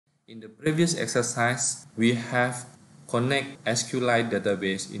In the previous exercise, we have connect SQLite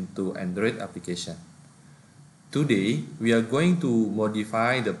database into Android application. Today, we are going to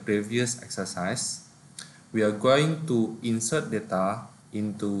modify the previous exercise. We are going to insert data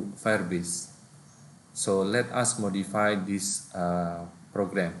into Firebase. So let us modify this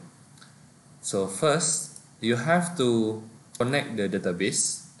program. So first, you have to connect the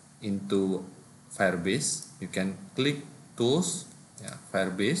database into Firebase. You can click Tools,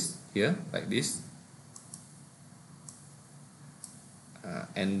 Firebase here like this,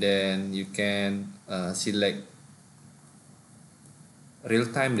 and then you can select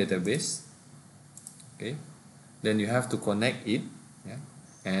real-time database. Okay, then you have to connect it,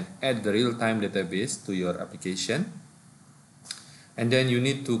 and add the real-time database to your application. And then you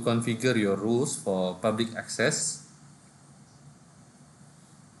need to configure your rules for public access.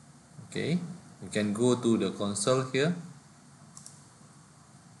 Okay, you can go to the console here.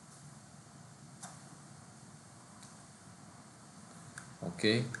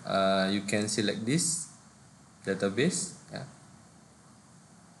 Okay, you can select this database.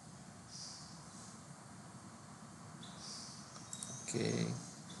 Okay.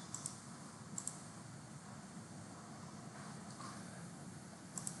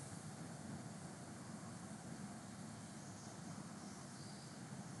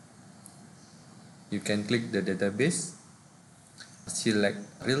 You can click the database, select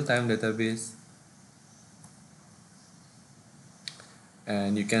real-time database,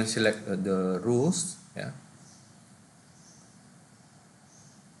 and you can select the rules.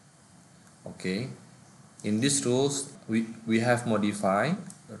 Okay, in these rules we have modified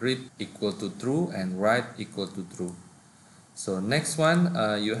read equal to true and write equal to true. So next one,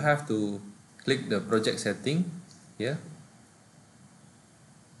 you have to click the project setting here.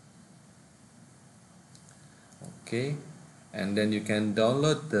 Okay, and then you can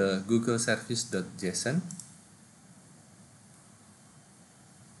download the Google service.json.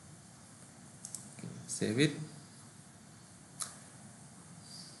 Okay, save it.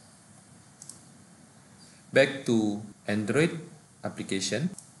 Back to Android application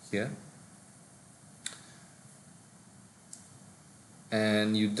here,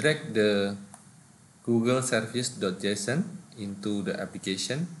 and you drag the Google service.json into the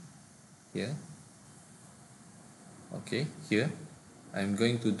application here. Okay, here I'm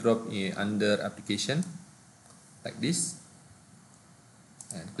going to drop it under application like this,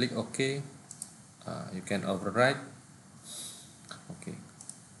 and click OK. You can override.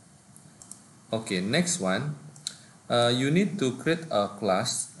 Okay, next one, you need to create a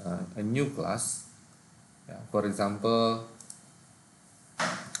class, a new class. For example,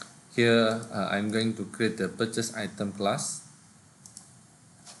 here I'm going to create the purchase item class.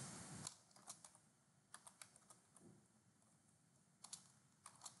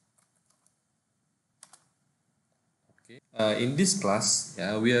 Okay. In this class,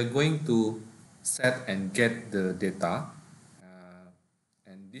 we are going to set and get the data,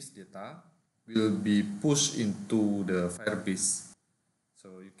 and this data will be pushed into the Firebase.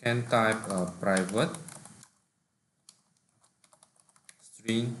 So you can type private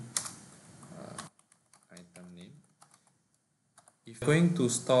string item name. If you're going to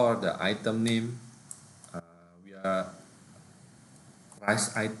store the item name, we are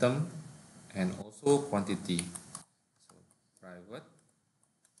price item and also quantity. So private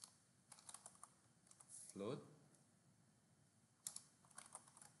float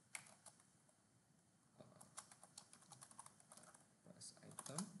price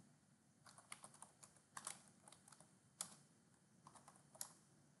item.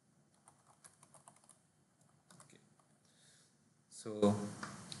 Okay. So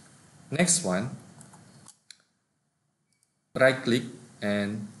next one, right click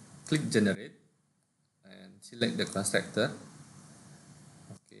and click generate and select the constructor.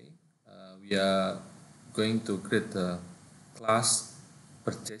 Okay, we are going to create a class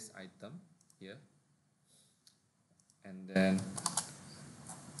purchase item here, and then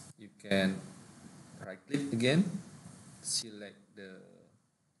you can right click again, select the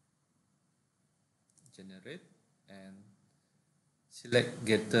generate and select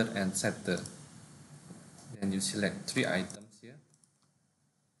getter and setter. Then you select 3 items here.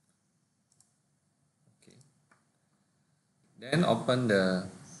 Okay. Then open the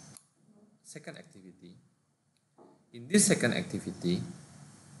second activity. In this second activity,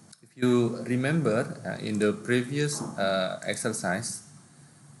 if you remember in the previous exercise,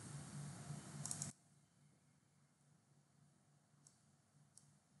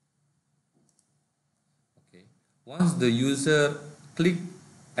 okay, once the user click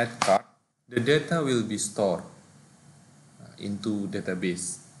add cart, the data will be stored into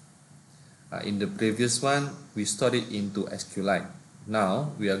database. In the previous one, we stored it into SQLite.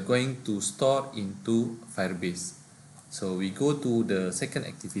 Now we are going to store into Firebase. So we go to the second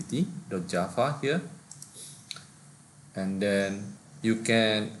activity, .java here, and then you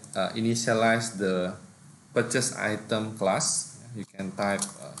can initialize the purchase item class. You can type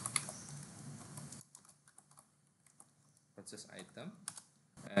purchase item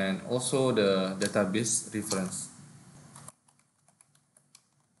and also the database reference.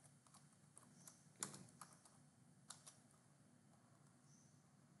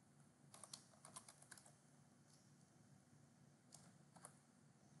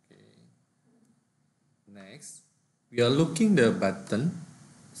 Next, we are looking the button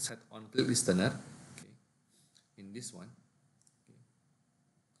set on click listener. Okay, in this one.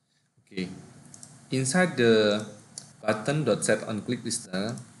 Okay, inside the button dot set on click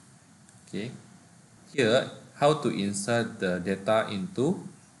listener. Okay, here how to insert the data into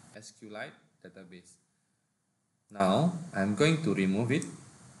SQLite database. Now I'm going to remove it.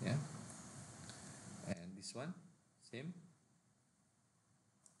 Yeah, and this one same.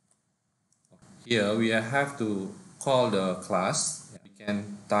 Here we have to call the class. We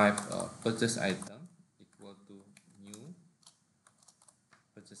can type purchase item equal to new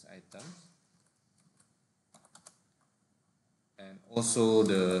purchase item, and also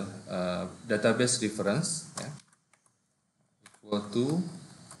the database reference, yeah, equal to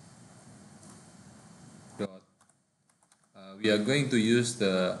dot. We are going to use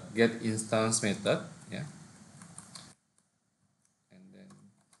the get instance method, yeah, and then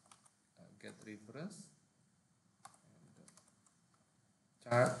get reference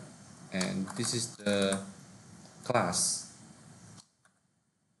chart, and this is the class.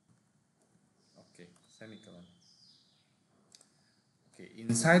 Okay, semicolon. Okay,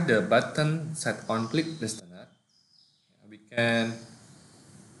 inside the button set on click listener, we can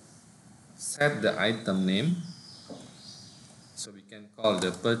set the item name. So we can call the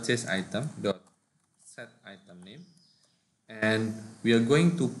purchase item dot set item name, and we are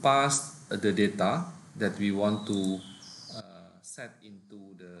going to pass the data that we want to set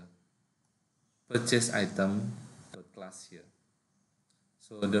into the purchase item dot class here.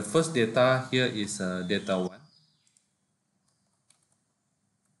 So the first data here is data 1.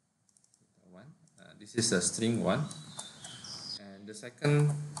 This is a string 1, and the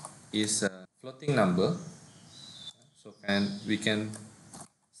second is a floating number. So we can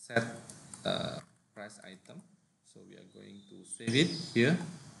set price item. So we are going to save it here.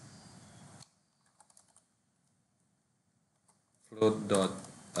 Float dot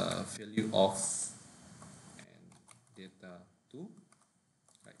value of and data 2,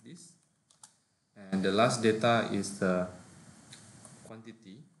 like this. And the last data is the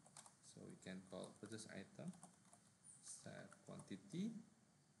quantity. So we can call purchase item set quantity,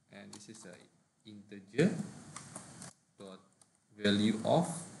 and this is a integer dot value of.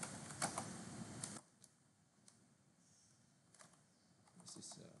 This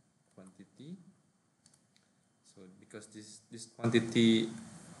is a quantity. So because this quantity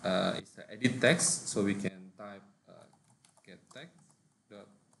is the edit text, so we can type get text dot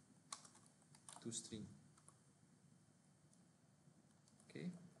toString. Okay.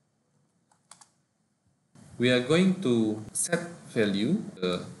 We are going to set value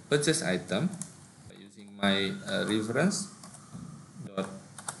the purchase item by using my reference dot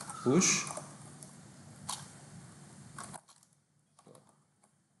push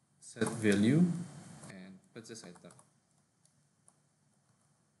set value and purchase item.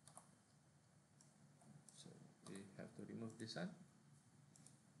 So we have to remove this one.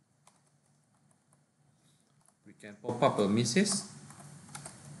 We can pop up a message.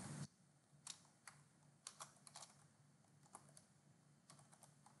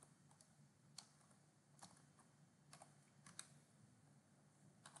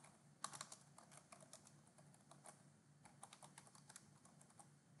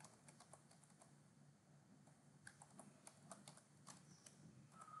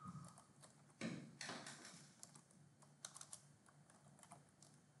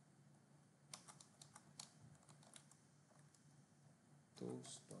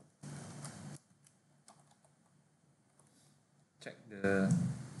 Check the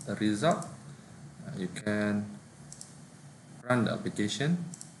result. You can run the application.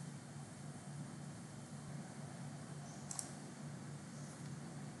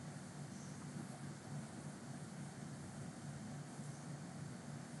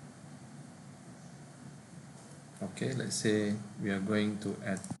 Okay, let's say we are going to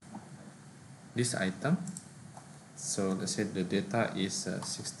add this item. So let's say the data is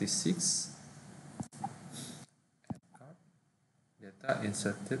 66. Add cart. Data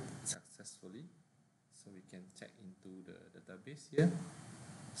inserted successfully. database here,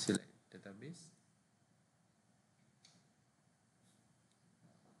 select database.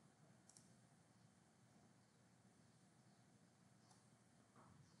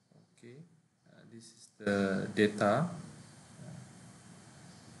 Okay, this is the data.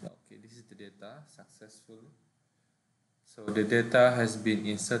 Okay, this is the data successfully. So the data has been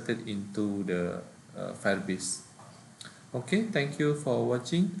inserted into the Firebase. Okay, thank you for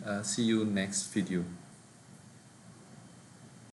watching. See you next video.